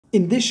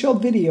In this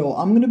short video,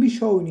 I'm going to be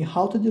showing you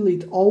how to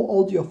delete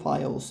all audio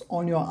files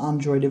on your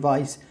Android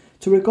device.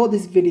 To record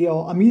this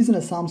video, I'm using a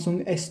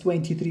Samsung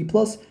S23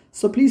 Plus,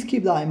 so please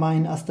keep that in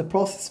mind as the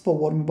process for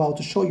what I'm about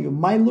to show you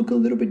might look a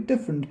little bit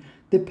different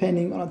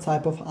depending on the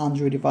type of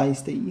Android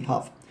device that you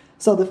have.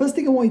 So the first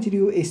thing I want you to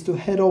do is to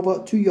head over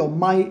to your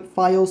My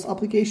Files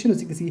application.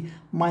 As you can see,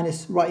 mine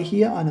is right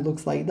here and it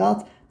looks like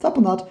that. Tap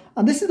on that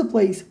and this is the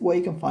place where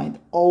you can find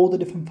all the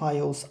different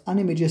files and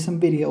images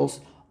and videos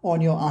on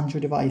your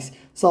Android device.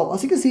 So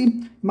as you can see,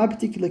 in my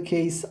particular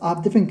case, I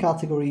have different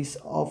categories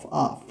of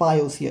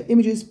files here: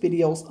 images,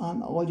 videos,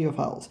 and audio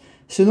files.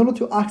 So in order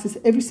to access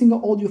every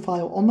single audio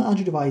file on my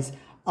Android device,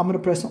 I'm going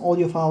to press on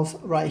audio files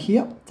right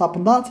here, tap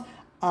on that,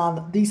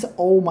 and these are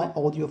all my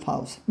audio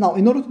files. Now,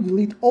 in order to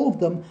delete all of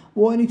them,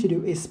 what I need to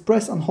do is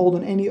press and hold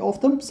on any of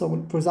them.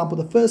 So for example,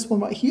 the first one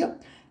right here,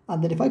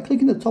 and then if I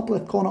click in the top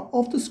left corner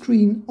of the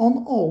screen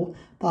on all,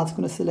 that's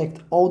going to select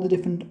all the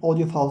different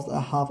audio files that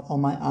I have on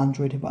my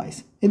Android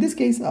device. In this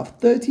case, I have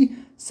 30.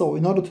 So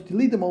in order to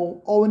delete them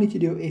all I need to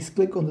do is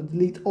click on the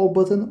delete all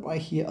button right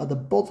here at the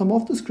bottom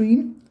of the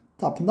screen,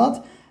 tap on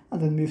that,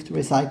 and then move to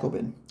recycle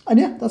bin. And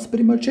yeah, that's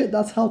pretty much it.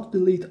 That's how to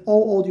delete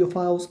all audio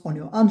files on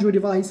your Android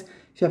device.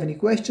 If you have any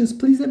questions,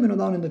 please let me know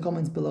down in the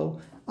comments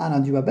below, and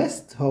I'll do my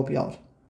best to help you out.